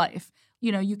to your life.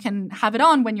 You can have it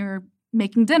on when you're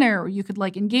making dinner, or you could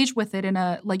like engage with it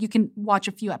you can watch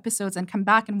a few episodes and come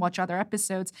back and watch other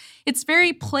episodes. It's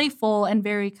very playful and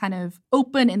very kind of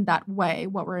open in that way,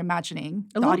 what we're imagining.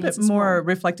 A little bit more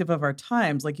reflective of our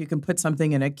times. Like you can put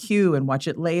something in a queue and watch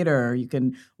it later. You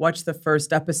can watch the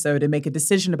first episode and make a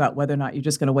decision about whether or not you're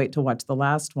just going to wait to watch the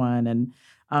last one. And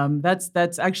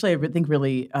that's actually, I think,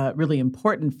 really, really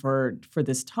important for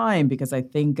this time, because I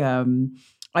think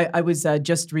I was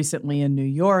just recently in New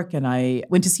York and I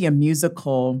went to see a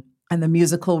musical, and the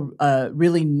musical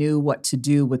really knew what to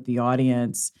do with the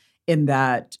audience in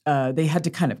that they had to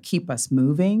kind of keep us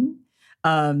moving.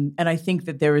 And I think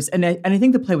that there was, and I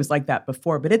think the play was like that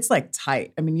before, but it's like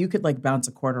tight. You could like bounce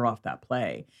a quarter off that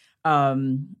play.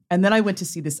 And then I went to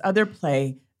see this other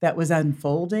play that was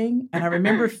unfolding. And I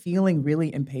remember feeling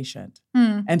really impatient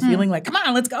and feeling like, come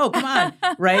on, let's go, come on,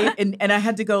 right? And I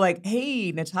had to go like,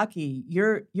 hey, Nataki,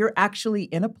 you're actually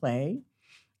in a play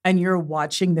and you're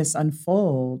watching this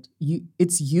unfold.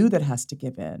 It's you that has to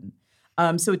give in.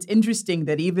 So it's interesting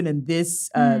that even in this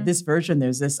this version,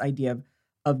 there's this idea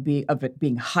of it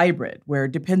being hybrid, where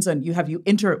it depends on you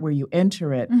enter it where you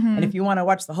enter it. Mm-hmm. And if you want to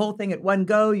watch the whole thing at one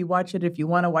go, you watch it. If you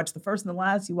want to watch the first and the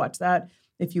last, you watch that.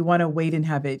 If you want to wait and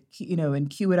have it, and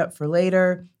queue it up for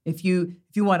later, if you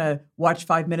want to watch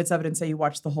 5 minutes of it and say you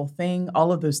watched the whole thing,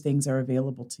 all of those things are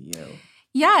available to you.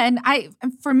 Yeah,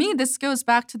 and for me, this goes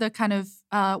back to the kind of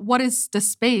what is the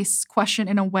space question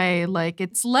in a way. Like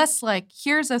it's less like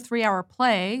here's a 3-hour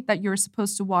play that you're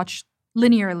supposed to watch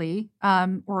linearly,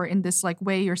 or in this like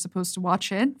way you're supposed to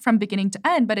watch it from beginning to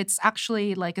end, but it's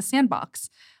actually like a sandbox.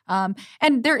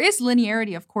 And there is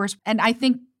linearity, of course, and I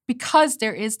think because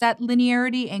there is that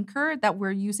linearity anchor that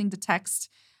we're using the text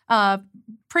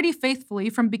pretty faithfully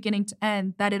from beginning to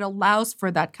end, that it allows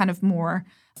for that kind of more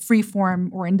freeform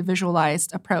or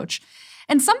individualized approach.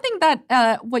 And something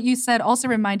that what you said also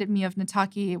reminded me of,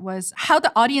 Nataki, was how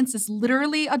the audience is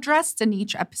literally addressed in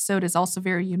each episode is also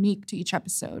very unique to each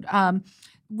episode.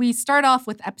 We start off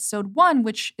with episode 1,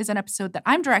 which is an episode that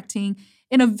I'm directing,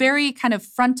 in a very kind of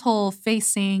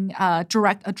frontal-facing,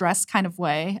 direct address kind of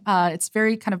way. It's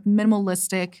very kind of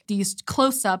minimalistic, these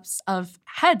close-ups of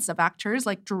heads of actors,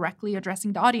 like directly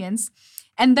addressing the audience.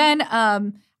 And then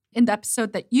in the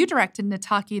episode that you directed,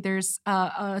 Nataki, there's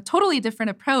a totally different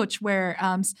approach where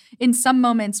in some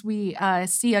moments we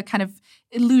see a kind of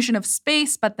illusion of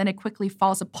space, but then it quickly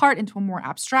falls apart into a more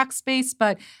abstract space.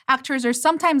 But actors are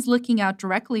sometimes looking out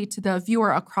directly to the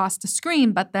viewer across the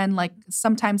screen, but then like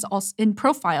sometimes also in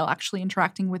profile, actually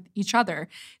interacting with each other.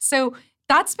 So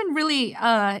that's been really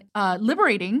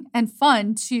liberating and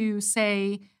fun to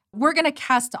say, we're going to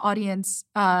cast the audience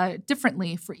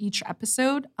differently for each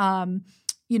episode.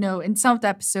 In some of the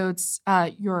episodes,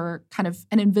 you're kind of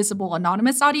an invisible,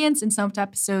 anonymous audience. In some of the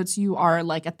episodes, you are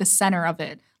like at the center of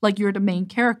it, like you're the main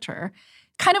character.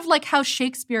 Kind of like how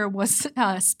Shakespeare was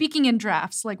speaking in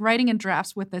drafts, like writing in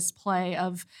drafts with this play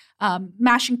of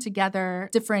mashing together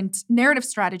different narrative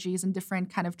strategies and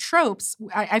different kind of tropes.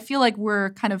 I feel like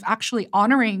we're kind of actually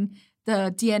honoring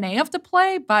the DNA of the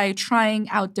play by trying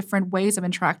out different ways of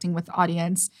interacting with the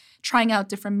audience, trying out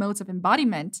different modes of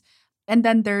embodiment. And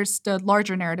then there's the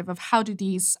larger narrative of how do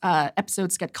these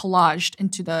episodes get collaged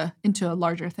into a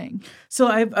larger thing.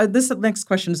 So this next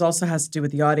question also has to do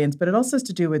with the audience, but it also has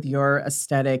to do with your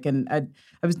aesthetic. And I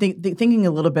was thinking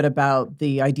a little bit about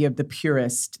the idea of the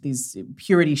purist, these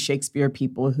purity Shakespeare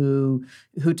people who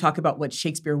talk about what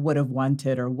Shakespeare would have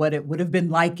wanted or what it would have been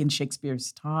like in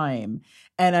Shakespeare's time.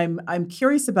 And I'm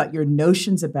curious about your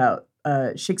notions about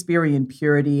Shakespearean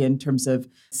purity in terms of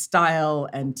style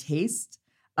and taste.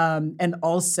 And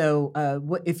also,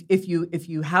 what if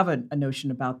you have a notion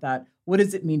about that, what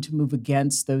does it mean to move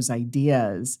against those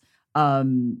ideas?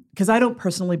 Because I don't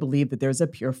personally believe that there's a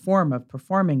pure form of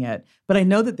performing it, but I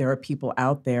know that there are people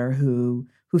out there who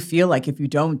feel like if you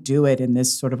don't do it in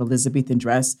this sort of Elizabethan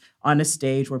dress on a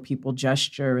stage where people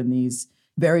gesture in these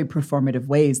very performative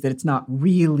ways, that it's not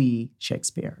really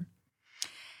Shakespeare.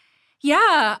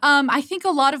 Yeah, I think a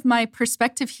lot of my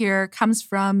perspective here comes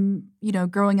from,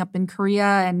 growing up in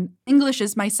Korea, and English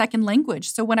is my second language.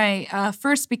 So when I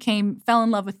first fell in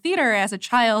love with theater as a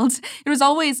child, there was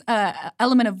always an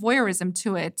element of voyeurism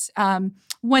to it.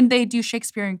 When they do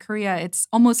Shakespeare in Korea, it's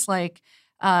almost like,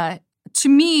 to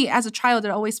me as a child, it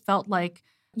always felt like,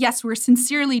 yes, we're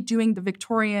sincerely doing the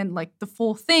Victorian, like the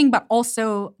full thing, but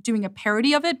also doing a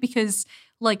parody of it because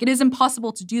like, it is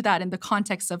impossible to do that in the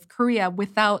context of Korea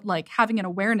without, like, having an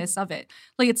awareness of it.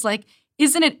 Like, it's like,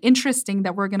 isn't it interesting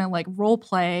that we're going to, like, role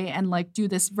play and, like, do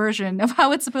this version of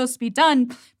how it's supposed to be done,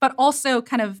 but also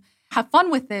kind of have fun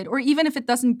with it? Or even if it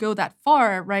doesn't go that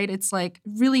far, right? It's, like,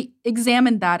 really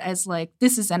examine that as, like,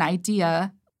 this is an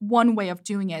idea, one way of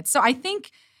doing it. So I think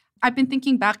I've been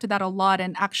thinking back to that a lot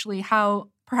and actually how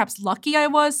perhaps lucky I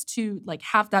was to, like,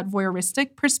 have that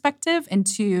voyeuristic perspective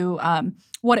into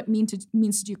what it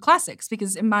means to do classics.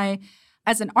 Because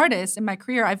as an artist in my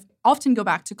career, I've often go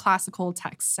back to classical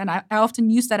texts, and I often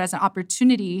use that as an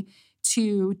opportunity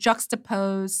to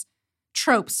juxtapose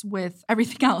tropes with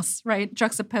everything else, right?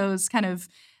 Juxtapose kind of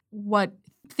what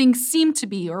things seem to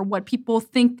be or what people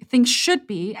think things should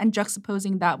be, and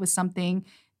juxtaposing that with something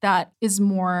that is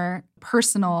more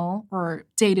personal or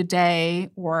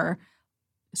day-to-day or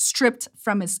stripped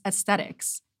from its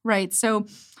aesthetics, right? So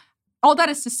all that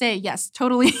is to say, yes,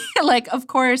 totally. Like, of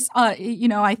course,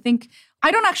 I think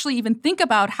I don't actually even think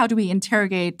about how do we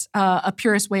interrogate a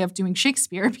purist way of doing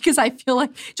Shakespeare, because I feel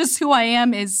like just who I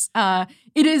am is that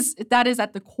is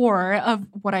at the core of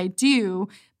what I do.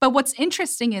 But what's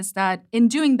interesting is that in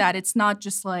doing that, it's not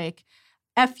just like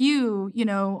F you,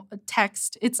 a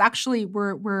text. It's actually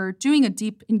we're doing a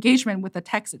deep engagement with the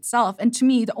text itself. And to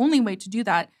me, the only way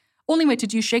to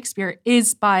do Shakespeare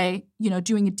is by,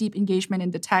 doing a deep engagement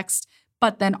in the text,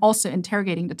 but then also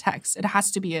interrogating the text. It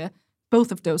has to be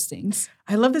both of those things.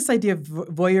 I love this idea of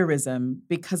voyeurism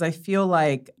because I feel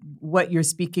like what you're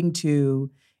speaking to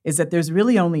is that there's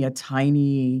really only a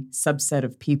tiny subset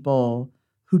of people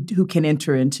who can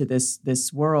enter into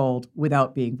this world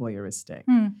without being voyeuristic.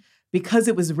 Because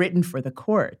it was written for the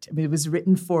court. I mean, it was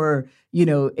written for,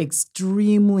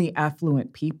 extremely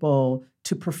affluent people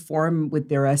to perform with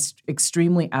their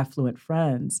extremely affluent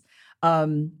friends.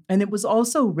 And it was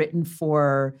also written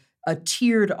for a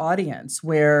tiered audience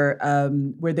where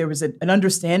there was an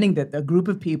understanding that a group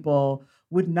of people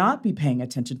would not be paying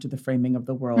attention to the framing of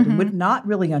the world and would not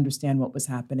really understand what was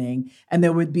happening. And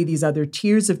there would be these other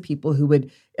tiers of people who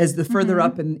would, as the further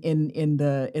up in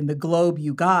the globe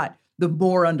you got, the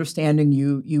more understanding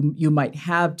you might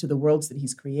have to the worlds that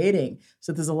he's creating.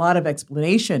 So there's a lot of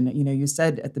explanation. You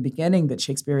said at the beginning that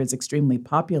Shakespeare is extremely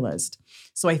populist.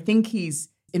 So I think he's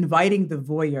inviting the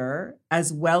voyeur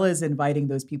as well as inviting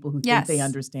those people who think they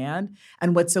understand.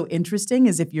 And what's so interesting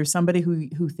is if you're somebody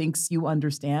who thinks you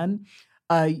understand,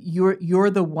 you're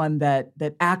the one that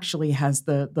actually has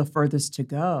the furthest to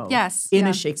go in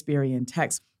a Shakespearean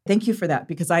text. Thank you for that,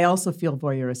 because I also feel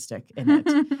voyeuristic in it.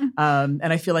 And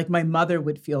I feel like my mother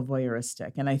would feel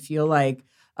voyeuristic. And I feel like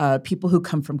people who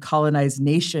come from colonized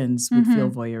nations would feel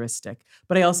voyeuristic.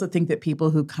 But I also think that people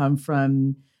who come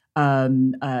from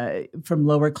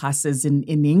lower classes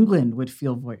in England would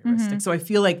feel voyeuristic. So I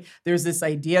feel like there's this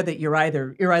idea that you're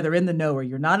either in the know or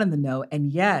you're not in the know,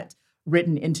 and yet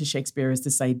written into Shakespeare is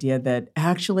this idea that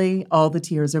actually all the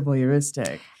tears are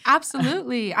voyeuristic.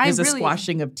 Absolutely. There's a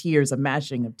squashing of tears, a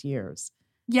mashing of tears.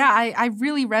 Yeah, I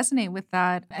really resonate with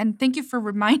that. And thank you for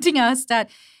reminding us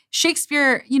that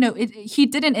Shakespeare, he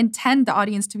didn't intend the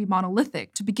audience to be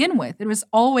monolithic to begin with. It was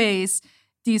always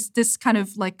this kind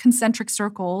of like concentric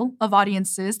circle of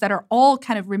audiences that are all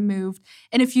kind of removed.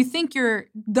 And if you think you're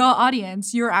the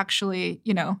audience, you're actually,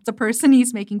 the person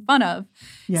he's making fun of.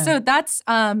 Yeah. So that's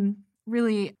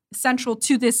really central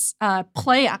to this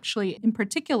play, actually, in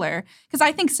particular, because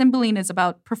I think Cymbeline is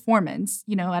about performance,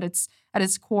 at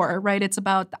its core, right? It's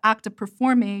about the act of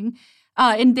performing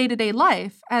in day-to-day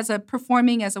life, as a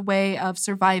way of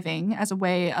surviving, as a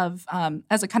way of,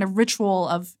 as a kind of ritual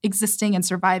of existing and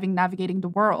surviving, navigating the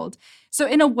world. So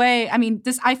in a way,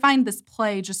 I find this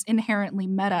play just inherently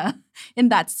meta in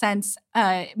that sense,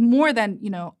 more than,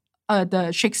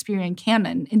 the Shakespearean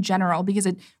canon in general, because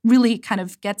it really kind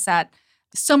of gets at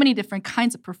so many different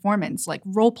kinds of performance, like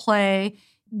role play.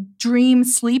 Dream,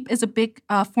 sleep is a big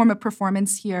form of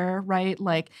performance here, right?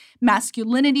 Like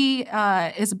masculinity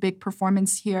is a big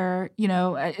performance here.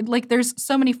 Like there's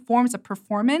so many forms of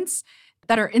performance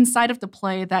that are inside of the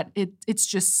play that it's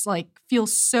just like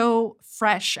feels so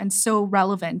fresh and so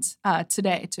relevant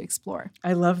today to explore.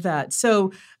 I love that.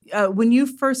 So when you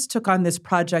first took on this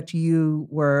project, you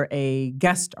were a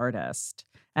guest artist.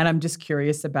 And I'm just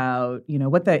curious about,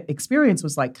 what the experience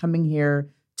was like coming here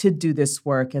to do this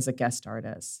work as a guest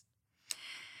artist.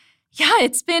 Yeah,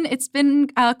 it's been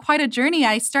quite a journey.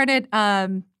 I started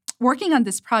working on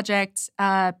this project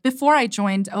before I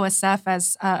joined OSF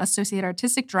as Associate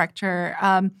Artistic Director.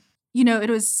 It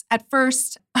was at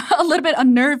first a little bit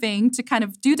unnerving to kind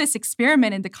of do this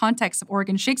experiment in the context of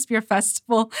Oregon Shakespeare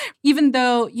Festival, even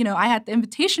though, I had the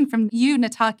invitation from you,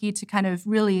 Nataki, to kind of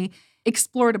really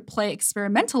explore the play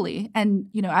experimentally. And,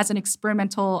 as an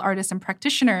experimental artist and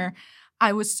practitioner,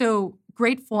 I was so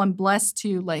grateful and blessed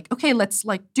to let's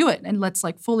do it and let's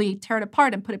fully tear it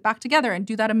apart and put it back together and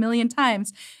do that a million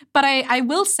times. But I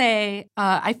will say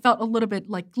I felt a little bit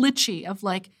glitchy of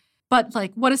but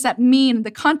what does that mean in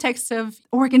the context of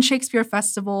Oregon Shakespeare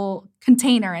Festival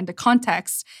container and the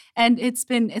context? And it's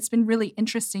been really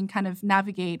interesting kind of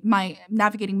navigating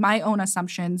my own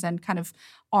assumptions and kind of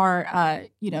our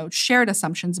shared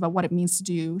assumptions about what it means to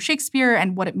do Shakespeare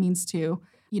and what it means to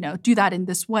do that in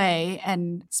this way.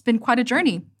 And it's been quite a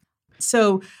journey.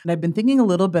 So I've been thinking a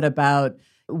little bit about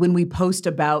when we post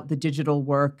about the digital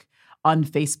work on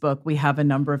Facebook, we have a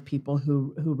number of people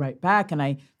who write back. And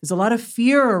there's a lot of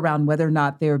fear around whether or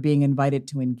not they're being invited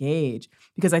to engage,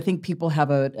 because I think people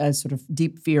have a sort of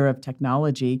deep fear of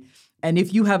technology. And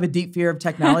if you have a deep fear of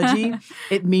technology,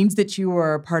 it means that you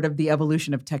are a part of the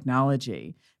evolution of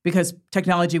technology, because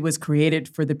technology was created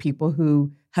for the people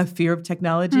who have fear of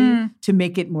technology to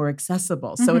make it more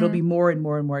accessible. So it'll be more and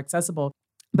more and more accessible.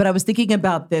 But I was thinking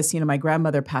about this, my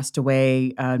grandmother passed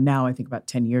away now, I think about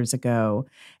 10 years ago.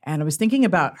 And I was thinking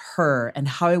about her and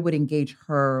how I would engage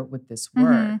her with this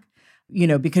work.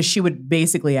 Because she would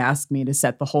basically ask me to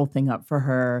set the whole thing up for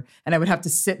her. And I would have to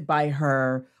sit by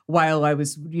her while I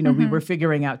was, we were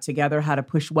figuring out together how to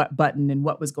push what button and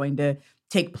what was going to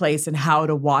take place and how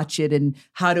to watch it and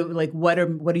how to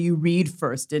what do you read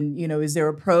first? And, is there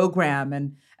a program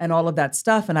and all of that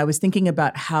stuff? And I was thinking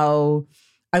about how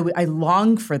I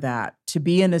long for that, to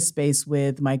be in a space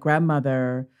with my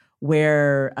grandmother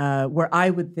where I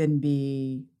would then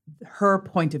be her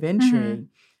point of entry,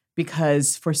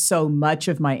 because for so much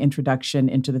of my introduction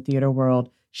into the theater world,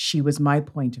 she was my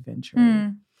point of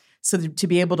entry. So to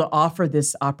be able to offer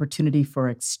this opportunity for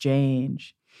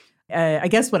exchange, I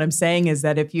guess what I'm saying is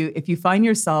that if you find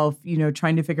yourself,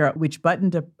 trying to figure out which button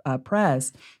to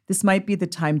press, this might be the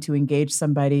time to engage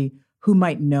somebody who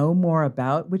might know more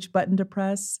about which button to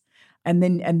press. And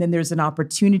then there's an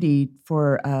opportunity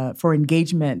for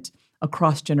engagement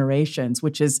across generations,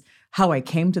 which is how I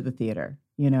came to the theater,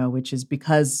 which is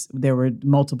because there were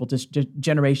multiple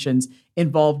generations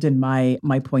involved in my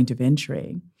point of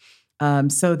entry.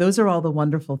 So those are all the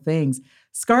wonderful things.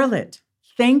 Scarlett,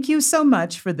 thank you so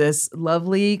much for this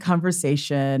lovely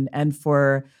conversation and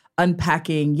for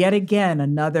unpacking yet again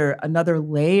another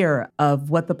layer of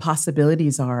what the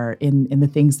possibilities are in the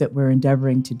things that we're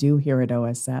endeavoring to do here at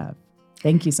OSF.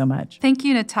 Thank you so much. Thank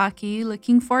you, Nataki.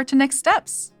 Looking forward to next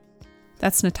steps.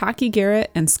 That's Nataki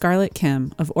Garrett and Scarlett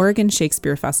Kim of Oregon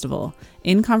Shakespeare Festival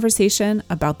in conversation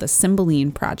about the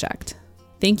Cymbeline project.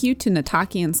 Thank you to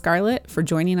Nataki and Scarlett for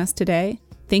joining us today.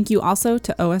 Thank you also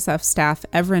to OSF staff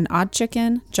Everin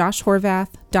Oddchicken, Josh Horvath,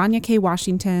 Danya K.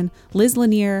 Washington, Liz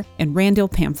Lanier, and Randall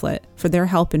Pamphlet for their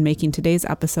help in making today's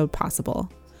episode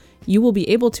possible. You will be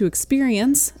able to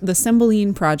experience the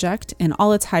Cymbeline project in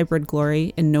all its hybrid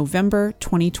glory in November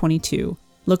 2022.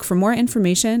 Look for more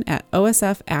information at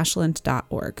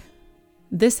osfashland.org.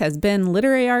 This has been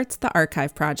Literary Arts, the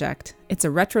Archive Project. It's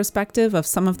a retrospective of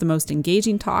some of the most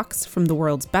engaging talks from the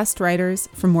world's best writers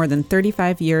from more than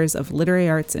 35 years of literary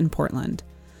arts in Portland.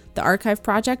 The Archive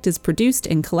Project is produced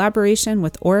in collaboration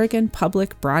with Oregon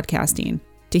Public Broadcasting.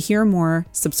 To hear more,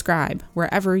 subscribe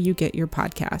wherever you get your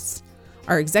podcasts.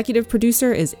 Our executive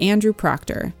producer is Andrew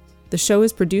Proctor. The show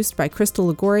is produced by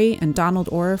Crystal Ligori and Donald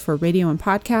Orr for Radio and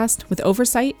Podcast, with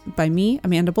oversight by me,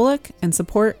 Amanda Bullock, and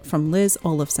support from Liz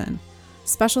Olafson.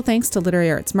 Special thanks to Literary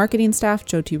Arts marketing staff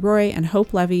Jyoti Roy and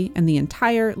Hope Levy and the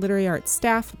entire Literary Arts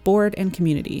staff, board, and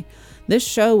community. This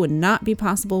show would not be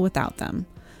possible without them.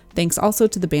 Thanks also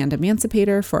to the band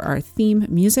Emancipator for our theme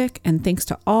music, and thanks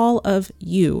to all of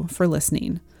you for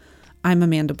listening. I'm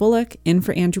Amanda Bullock, in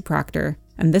for Andrew Proctor,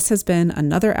 and this has been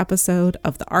another episode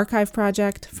of the Archive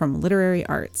Project from Literary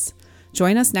Arts.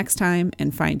 Join us next time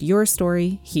and find your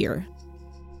story here.